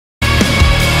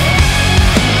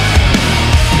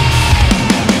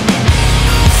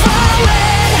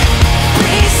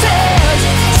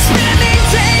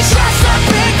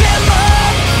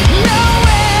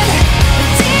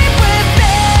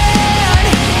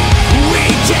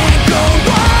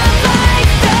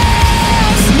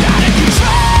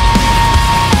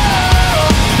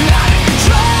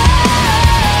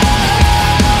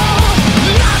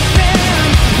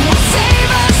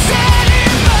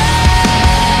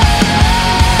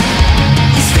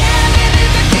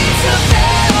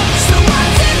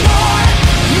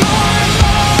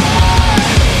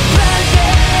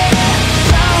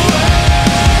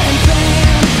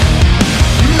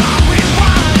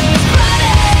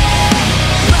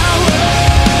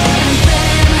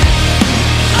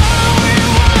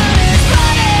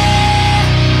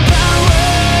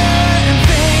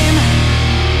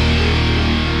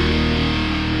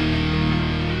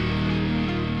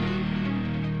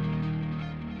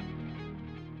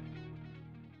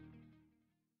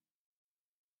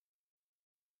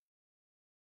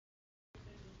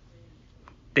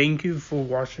Thank you for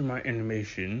watching my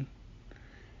animation.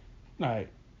 Like,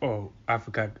 oh,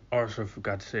 also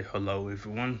forgot to say hello,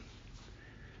 everyone.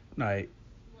 Like,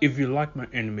 if you like my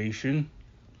animation,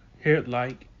 hit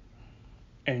like,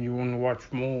 and you want to watch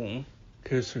more,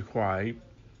 hit subscribe.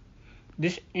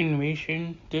 This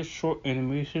short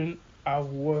animation, I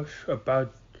was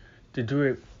about to do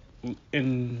it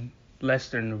in less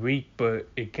than a week, but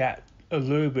it got a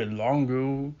little bit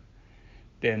longer.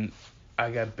 Then I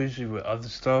got busy with other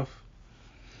stuff.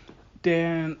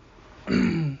 Then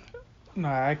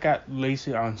I got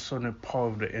lazy on certain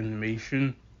part of the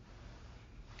animation,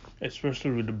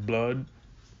 especially with the blood.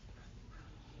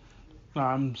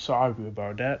 I'm sorry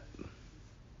about that.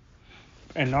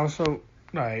 And also,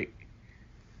 like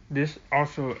this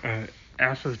also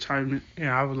advertisement,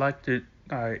 I would like to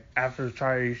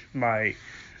advertise my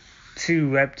two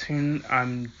webtoon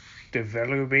I'm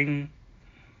developing.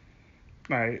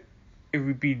 Like it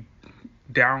would be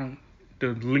down. The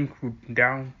link would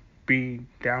be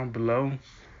down below.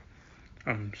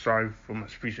 I'm sorry for my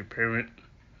speech impairment.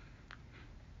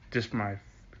 This my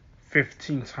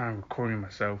 15th time recording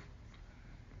myself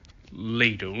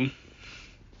later.